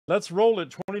Let's roll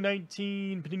it.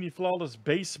 2019 Panini Flawless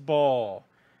Baseball.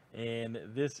 And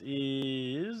this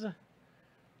is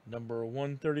number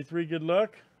 133. Good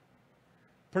luck.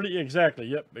 Pretty exactly.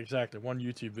 Yep, exactly. One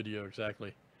YouTube video,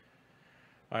 exactly.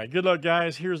 All right, good luck,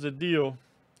 guys. Here's the deal.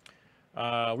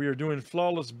 We are doing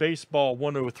Flawless Baseball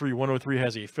 103. 103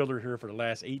 has a filler here for the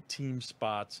last 8 team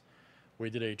spots. We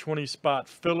did a 20-spot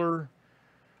filler.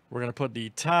 We're going to put the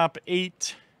top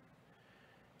 8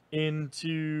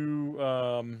 into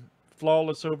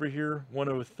Flawless over here,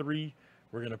 103.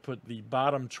 We're going to put the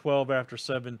bottom 12 after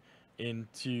 7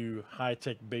 into High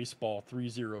Tech Baseball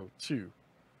 302.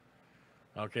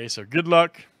 Okay, so good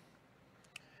luck.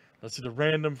 Let's do the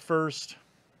random first.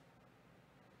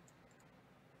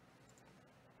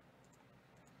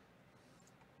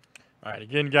 All right,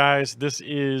 again, guys, this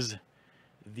is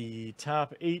the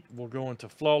top 8 will go into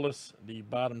Flawless. The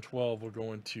bottom 12 will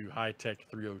go into High Tech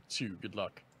 302. Good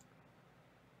luck.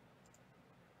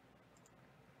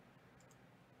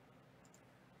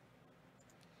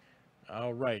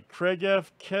 All right, Craig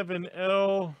F., Kevin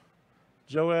L.,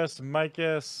 Joe S., Mike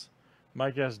S.,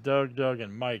 Doug,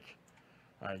 and Mike.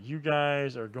 All right, you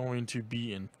guys are going to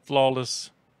be in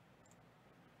Flawless.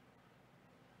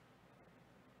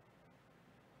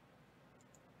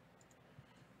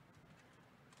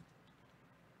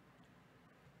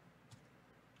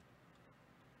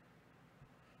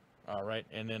 All right,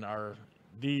 and then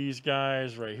these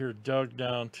guys right here, Doug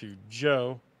down to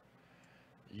Joe.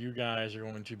 You guys are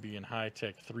going to be in High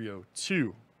Tech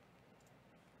 302.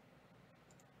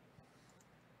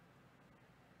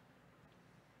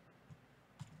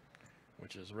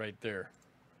 Which is right there.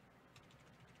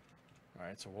 All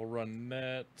right, so we'll run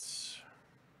that.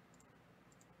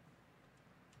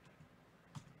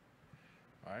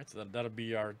 All right, so that'll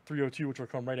be our 302, which will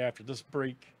come right after this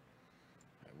break.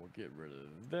 And we'll get rid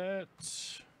of that.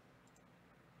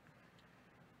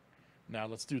 Now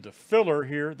let's do the filler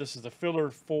here. This is the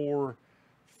filler for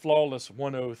Flawless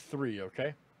 103,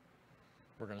 okay?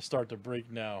 We're going to start the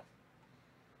break now.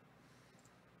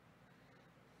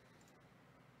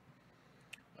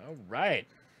 All right.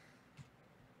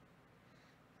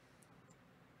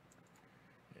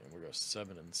 And we'll go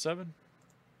 7 and 7.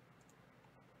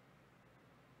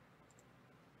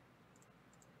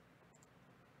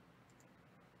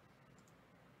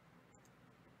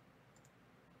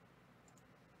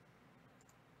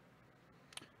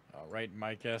 All right,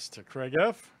 Mike S. to Craig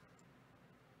F.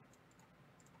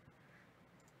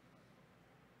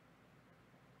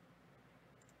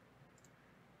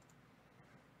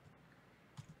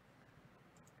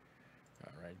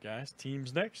 All right, guys,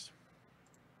 teams next.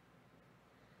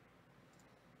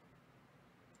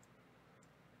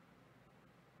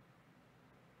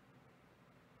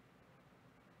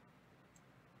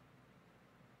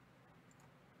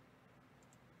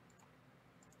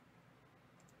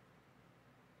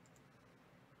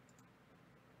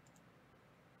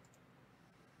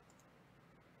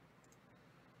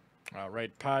 All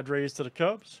right, Padres to the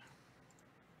Cubs.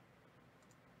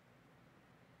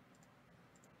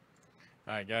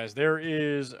 All right, guys, there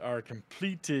is our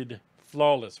completed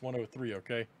Flawless 103,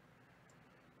 okay?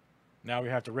 Now we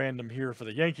have to random here for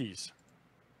the Yankees.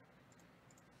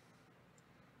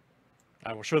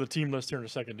 I will show the team list here in a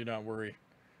second, do not worry.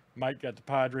 Mike got the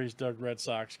Padres, Doug Red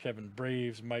Sox, Kevin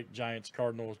Braves, Mike Giants,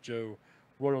 Cardinals, Joe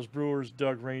Royals, Brewers,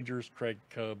 Doug Rangers, Craig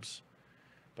Cubs.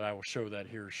 But I will show that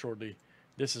here shortly.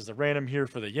 This is the random here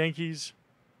for the Yankees.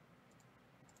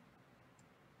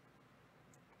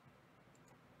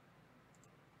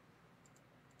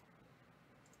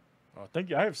 Oh, thank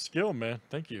you. I have skill, man.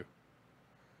 Thank you.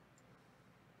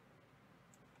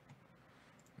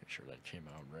 Make sure that came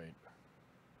out right.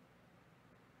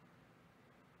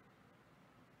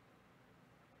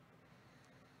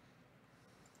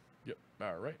 Yep.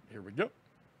 All right. Here we go.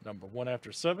 Number 1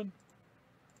 after 7.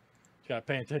 You gotta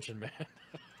pay attention, man.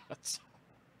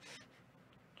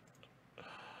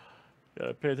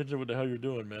 Gotta pay attention to what the hell you're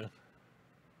doing, man.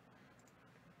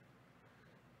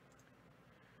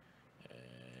 And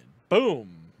boom.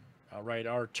 All right,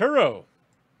 Arturo.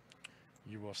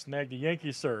 You will snag the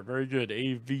Yankees, sir. Very good.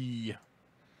 AV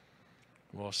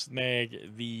will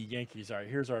snag the Yankees. All right,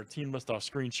 here's our team list. I'll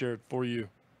screen share it for you.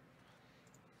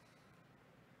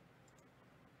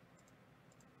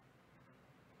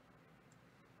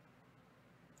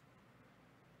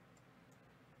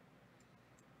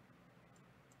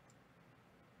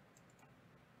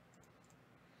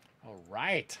 All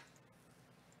right.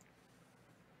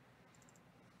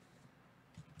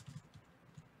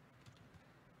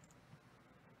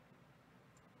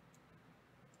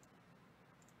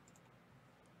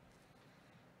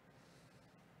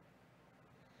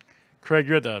 Craig,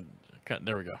 you're at the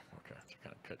There we go. Okay, so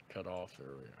kind of cut off. There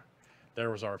we go.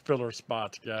 There was our filler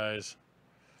spots, guys.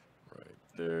 Right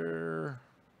there.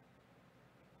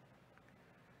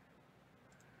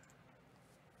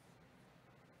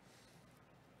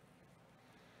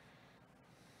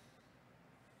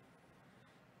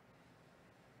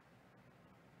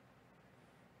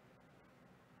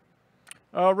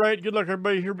 All right, good luck,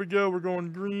 everybody. Here we go. We're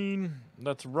going green.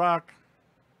 Let's rock.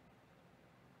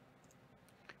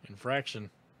 Infraction.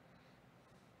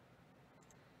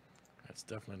 That's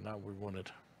definitely not what we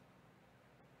wanted.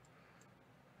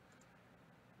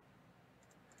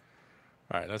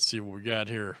 All right, let's see what we got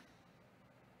here.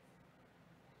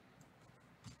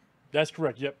 That's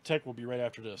correct. Yep, Tech will be right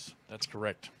after this. That's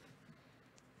correct.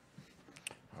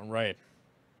 All right.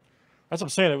 That's what I'm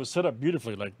saying. It was set up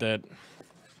beautifully like that.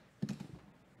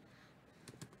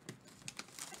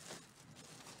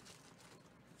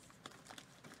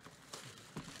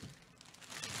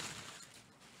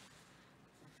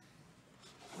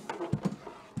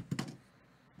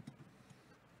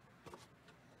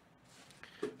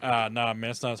 Nah, man,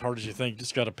 it's not as hard as you think. You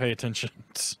just got to pay attention.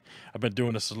 I've been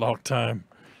doing this a long time.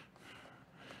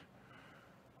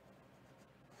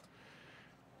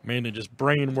 Mainly just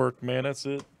brain work, man. That's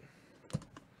it.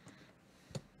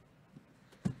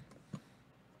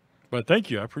 But thank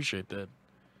you. I appreciate that.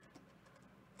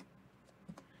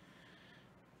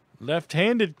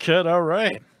 Left-handed cut. All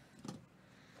right.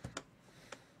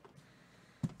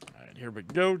 All right, here we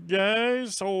go,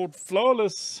 guys. Old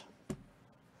Flawless.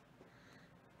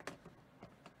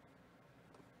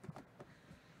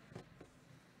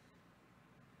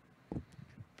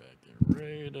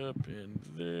 Right up in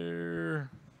there.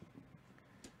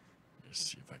 Let's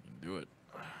see if I can do it.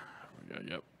 We got,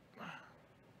 yep.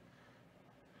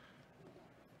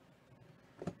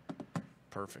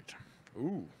 Perfect.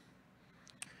 Ooh.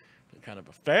 Kind of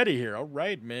a fatty here. All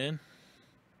right, man.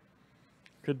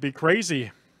 Could be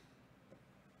crazy.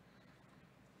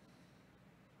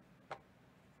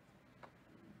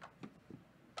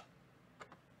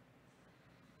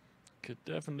 Could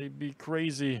definitely be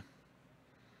crazy.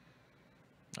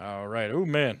 All right. Oh,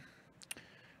 man.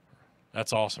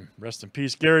 That's awesome. Rest in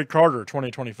peace, Gary Carter,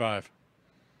 2025.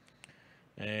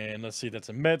 And let's see. That's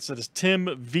a Mets. That is Tim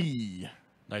V.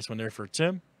 Nice one there for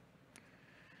Tim.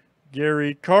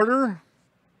 Gary Carter.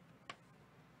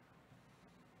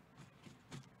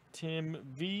 Tim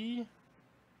V.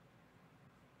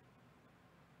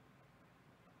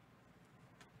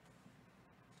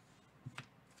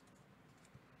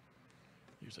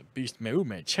 Here's a beast. Man, ooh,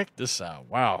 man, check this out.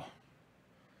 Wow.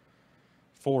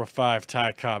 4/5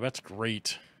 Ty Cobb. That's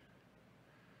great.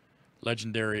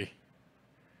 Legendary.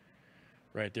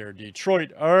 Right there,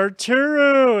 Detroit.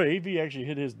 Arturo. AV actually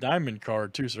hit his diamond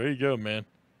card, too. So there you go, man.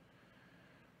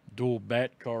 Dual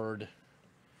bat card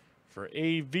for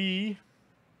AV.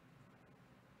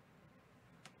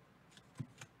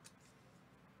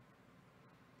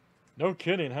 No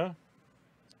kidding, huh?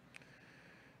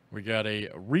 We got a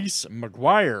Reese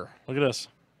McGuire. Look at this.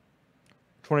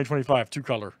 2025,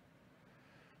 two-color.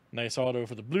 Nice auto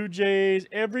for the Blue Jays.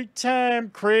 Every time,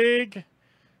 Craig.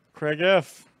 Craig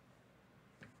F.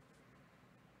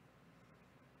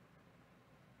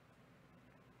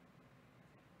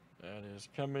 That is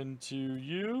coming to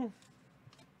you.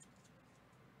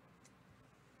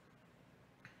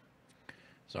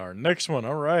 So our next one.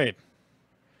 All right.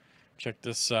 Check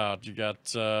this out. You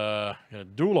got a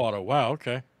dual auto. Wow,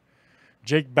 okay.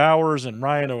 Jake Bowers and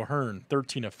Ryan O'Hearn,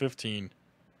 13/15.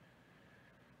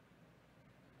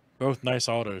 Both nice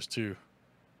autos, too,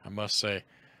 I must say.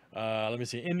 Let me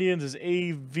see. Indians is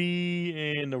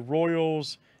AV, and the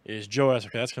Royals is Joe S.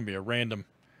 Okay, that's going to be a random.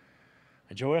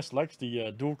 And Joe S. likes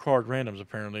the dual card randoms,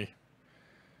 apparently.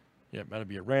 Yep, that'll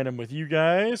be a random with you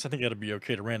guys. I think that'll be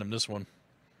okay to random this one.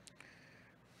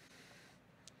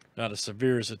 Not as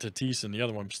severe as a Tatis and the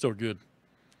other one, but still good.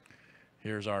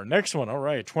 Here's our next one. All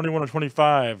right,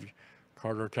 21/25.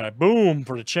 Carter Kai. Boom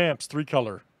for the champs,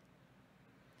 three-color.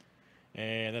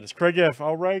 And that is Craig F.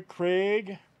 All right,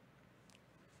 Craig.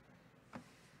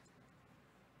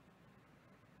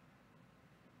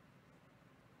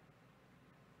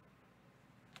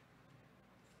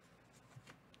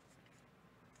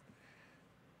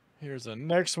 Here's the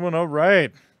next one. All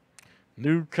right.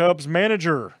 New Cubs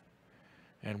manager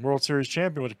and World Series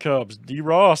champion with the Cubs, D.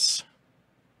 Ross.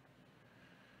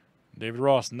 David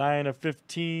Ross,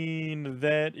 9/15.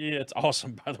 It's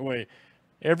awesome, by the way.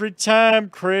 Every time,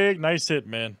 Craig. Nice hit,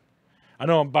 man. I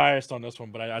know I'm biased on this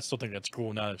one, but I still think that's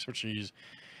cool now, especially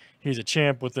he's a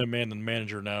champ with them and the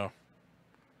manager now.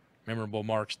 Memorable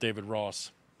marks, David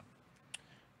Ross.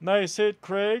 Nice hit,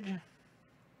 Craig.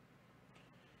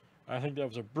 I think that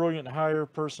was a brilliant hire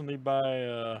personally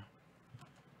by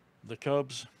the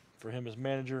Cubs for him as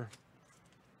manager.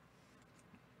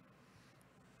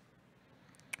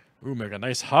 Ooh, make a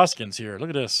nice Hoskins here. Look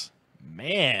at this.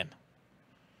 Man.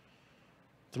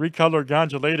 3-color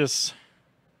Gondolatus.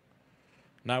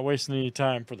 Not wasting any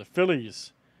time for the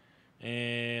Phillies.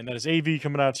 And that is AV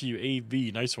coming out to you.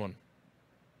 AV. Nice one.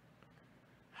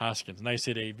 Hoskins. Nice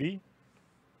hit, AV.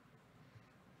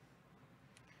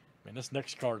 Man, this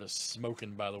next card is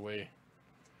smoking, by the way.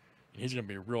 He's going to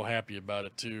be real happy about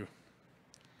it, too.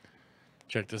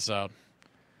 Check this out.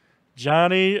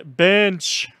 Johnny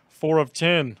Bench. 4 of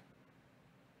 10.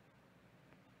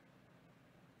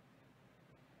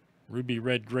 Ruby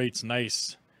Red Greats.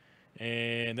 Nice.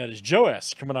 And that is Joe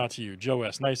S. coming out to you. Joe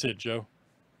S. Nice hit, Joe.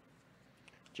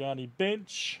 Johnny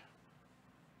Bench.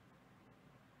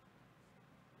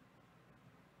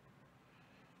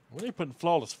 When are they putting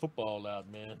flawless football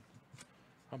out, man?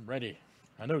 I'm ready.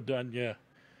 I know, done, yeah.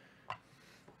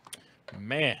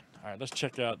 Man. All right, let's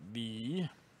check out the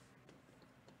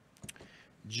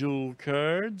jewel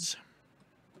cards.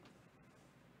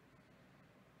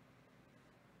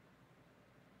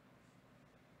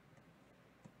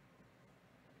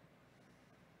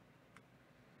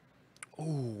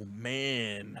 Oh,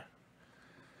 man.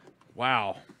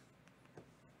 Wow.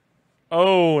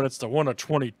 Oh, and it's the 1 of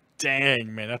 20.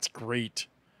 Dang, man, that's great.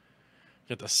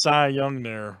 Get the Cy Young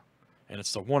there, and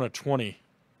it's the 1 of 20.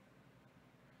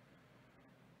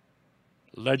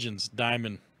 Legends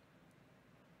Diamond.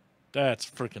 That's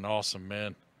freaking awesome,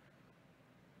 man.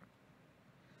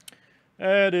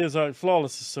 That is,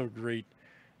 Flawless is so great.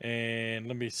 And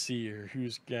let me see here.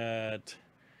 Who's got...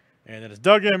 And then it's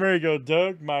Doug M. There you go,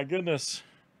 Doug. My goodness.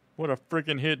 What a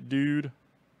freaking hit, dude.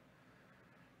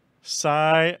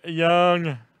 Cy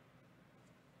Young.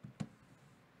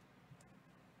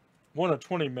 1 of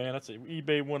 20, man. That's an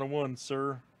eBay 101,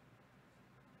 sir.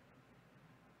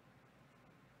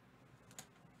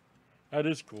 That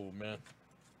is cool, man.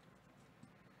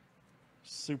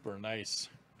 Super nice.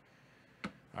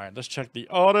 All right, let's check the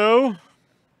auto.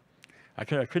 I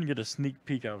couldn't get a sneak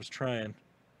peek. I was trying.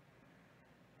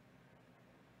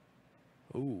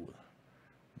 Oh,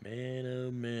 man,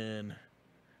 oh, man.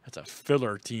 That's a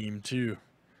filler team, too.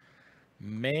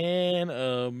 Man,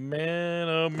 oh, man,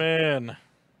 oh, man.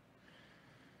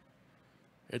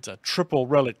 It's a triple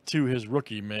relic to his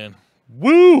rookie, man.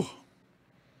 Woo!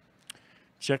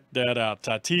 Check that out.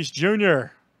 Tatis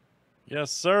Jr.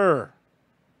 Yes, sir.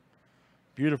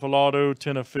 Beautiful auto,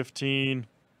 10 of 15.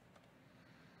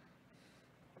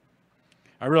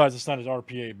 I realize it's not his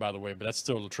RPA, by the way, but that's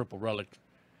still a triple relic.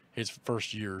 His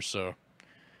first year or so.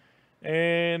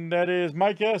 And that is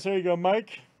Mike S. There you go,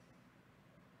 Mike.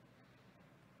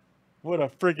 What a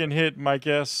freaking hit, Mike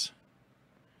S.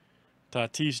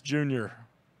 Tatis Jr.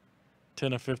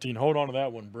 10 of 15. Hold on to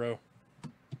that one, bro.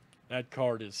 That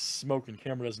card is smoking.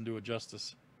 Camera doesn't do it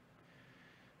justice.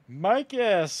 Mike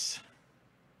S.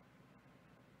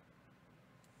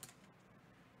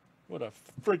 What a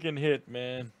freaking hit,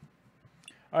 man.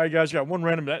 All right, guys, got one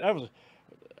random. That was...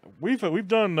 We've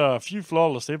done a few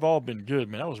flawless. They've all been good,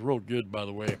 man. That was real good, by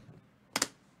the way.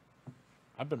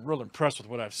 I've been real impressed with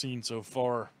what I've seen so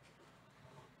far.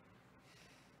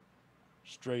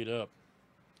 Straight up.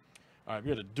 All right, we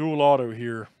had a dual auto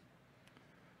here.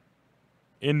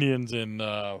 Indians and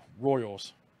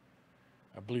Royals.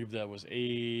 I believe that was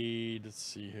let's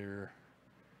see here.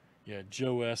 Yeah,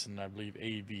 Joe S. and I believe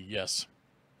AV. Yes.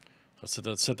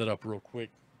 Let's set that up real quick.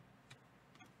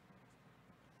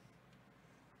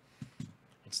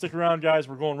 Stick around, guys.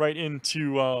 We're going right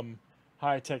into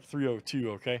High Tech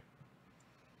 302, okay?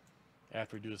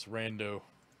 After we do this rando.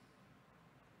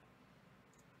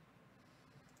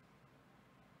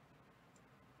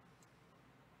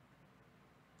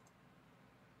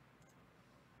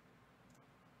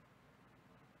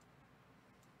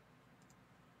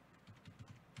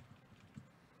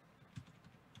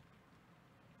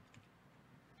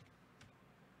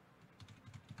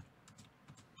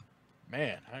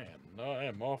 Man, I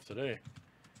am off today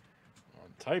on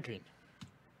typing.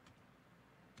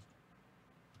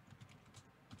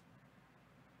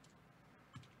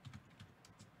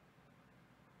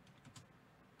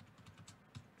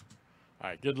 All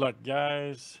right, good luck,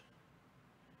 guys. It's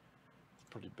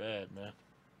pretty bad, man.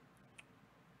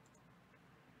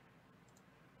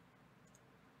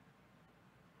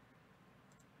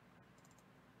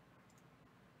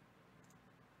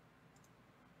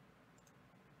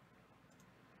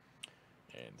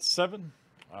 And 7.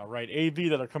 All right, AV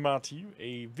that'll come out to you.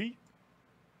 AV.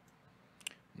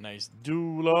 Nice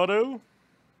dual auto.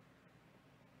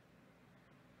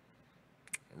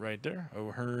 Right there.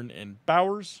 O'Hearn and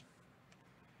Bowers.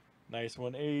 Nice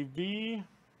one, AV.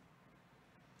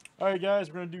 All right, guys,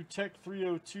 we're going to do Tech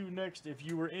 302 next. If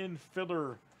you were in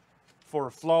filler for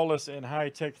Flawless and High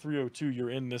Tech 302, you're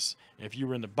in this. If you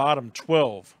were in the bottom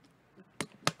 12,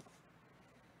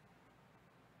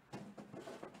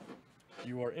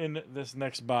 you are in this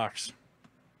next box.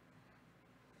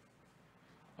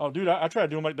 Oh, dude, I try to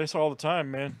do them like this all the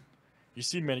time, man. You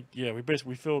see, man, yeah,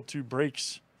 we filled 2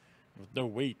 breaks with no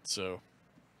weight, so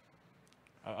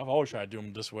I've always tried to do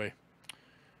them this way.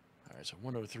 All right, so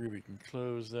 103, we can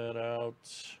close that out.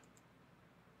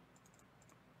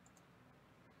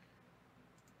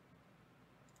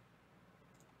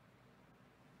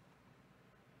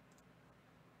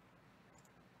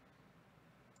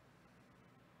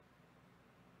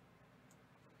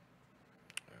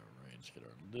 All right, let's get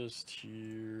our list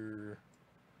here.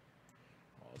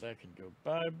 Oh, that can go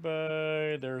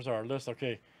bye-bye. There's our list.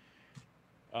 Okay.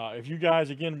 If you guys,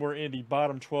 again, were in the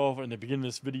bottom 12 in the beginning of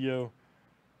this video,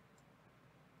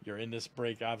 you're in this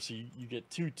break. Obviously, you get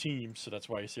 2 teams, so that's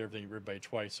why you see everybody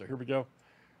twice. So here we go.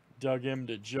 Doug M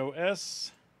to Joe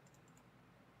S.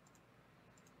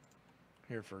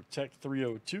 Here for Tech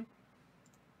 302.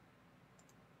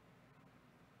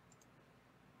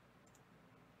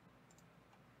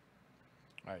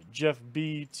 All right, Jeff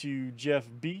B to Jeff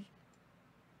B.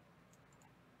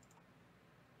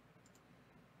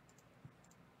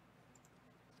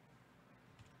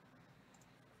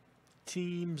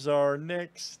 Teams are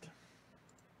next.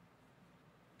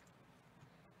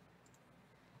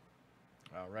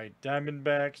 All right,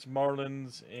 Diamondbacks,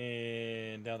 Marlins,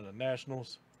 and down to the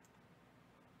Nationals.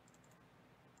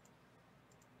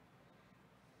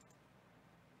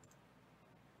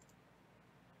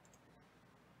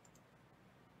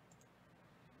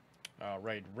 All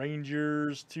right,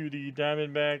 Rangers to the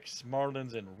Diamondbacks,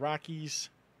 Marlins, and Rockies.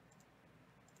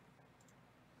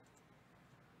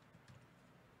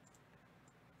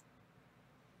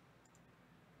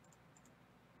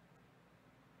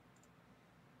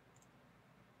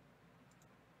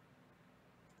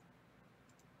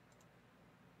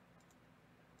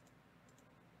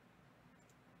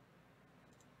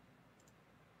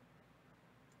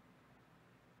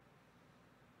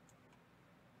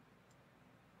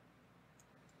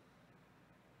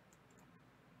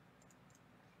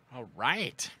 All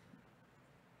right.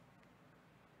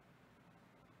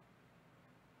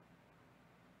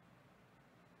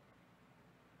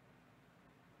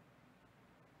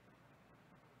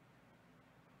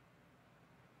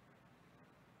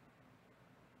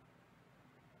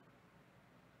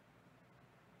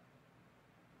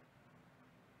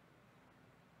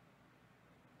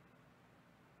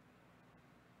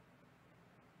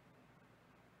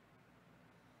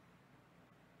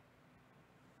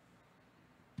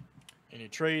 Any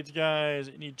trades,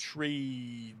 guys? Any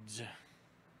trades?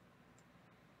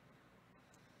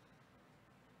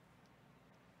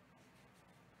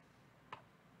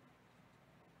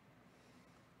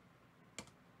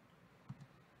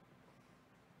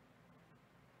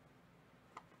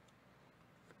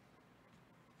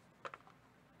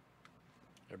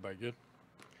 Everybody good?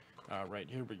 All right,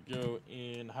 here we go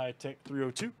in High Tech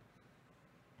 302.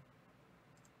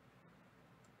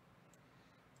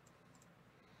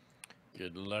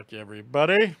 Good luck,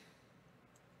 everybody.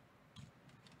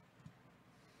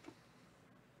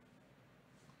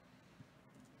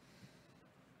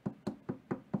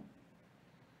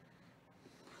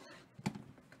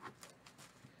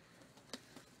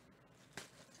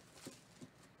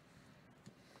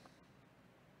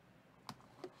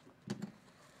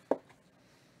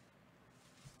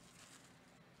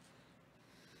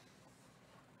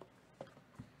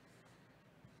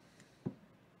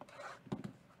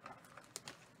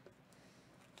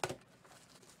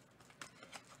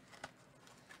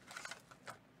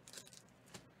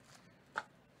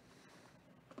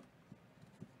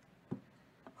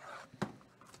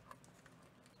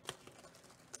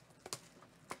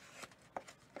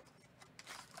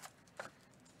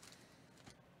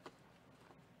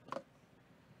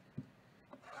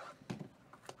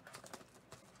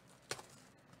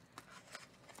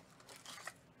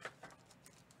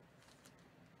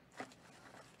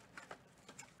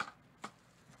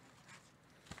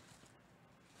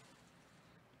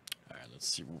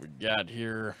 Let's see what we got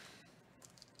here.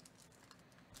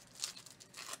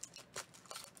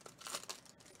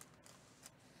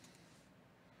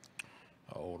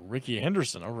 Oh, Ricky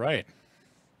Henderson. All right.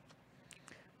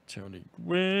 Tony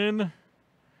Gwynn.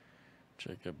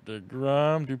 Jacob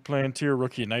DeGrom. Duplantier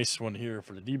rookie. Nice one here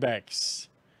for the D-backs.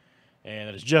 And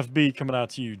that is Jeff B coming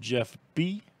out to you. Jeff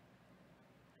B.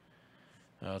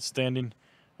 Outstanding.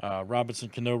 Robinson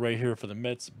Cano right here for the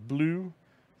Mets. Blue.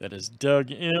 That is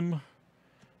Doug M.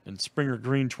 And Springer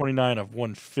Green 29 of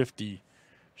 150.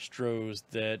 Stros,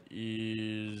 that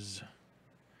is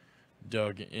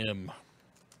Doug M.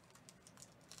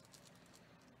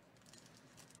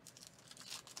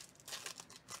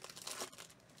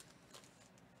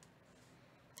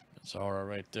 Zara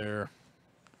right there.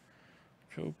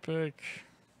 Kopech.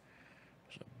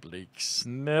 Blake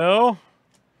Snell.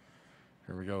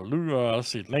 Here we go. Let's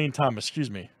see. Lane Thomas, excuse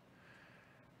me.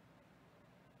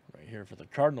 Right here for the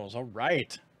Cardinals. All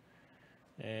right.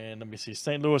 And let me see.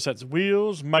 St. Louis, that's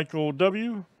Wheels. Michael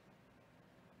W.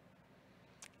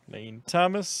 Lane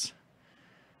Thomas.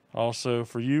 Also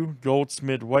for you,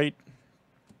 Goldsmith White.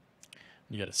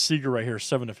 You got a Seager right here,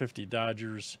 7 of 50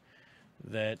 Dodgers.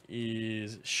 That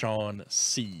is Sean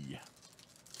C.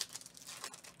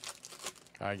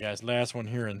 All right, guys, last one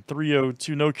here in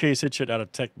 302. No case hit yet out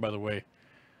of Tech, by the way.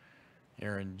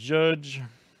 Aaron Judge.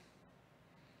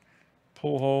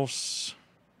 Pujols.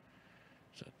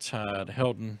 Todd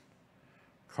Helton.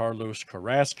 Carlos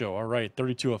Carrasco. All right,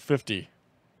 32 of 50.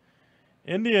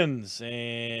 Indians.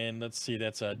 And let's see,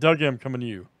 that's Doug M. coming to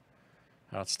you.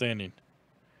 Outstanding.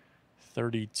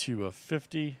 32 of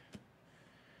 50.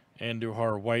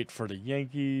 Andujar White for the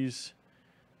Yankees.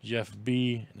 Jeff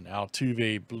B. And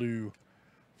Altuve Blue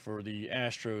for the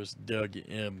Astros, Doug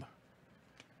M.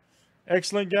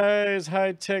 Excellent, guys.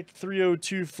 High Tech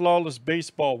 302 Flawless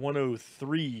Baseball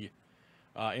 103.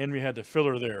 And we had the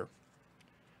filler there.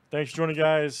 Thanks for joining,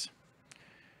 guys.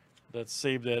 Let's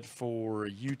save that for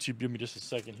YouTube. Give me just a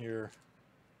second here.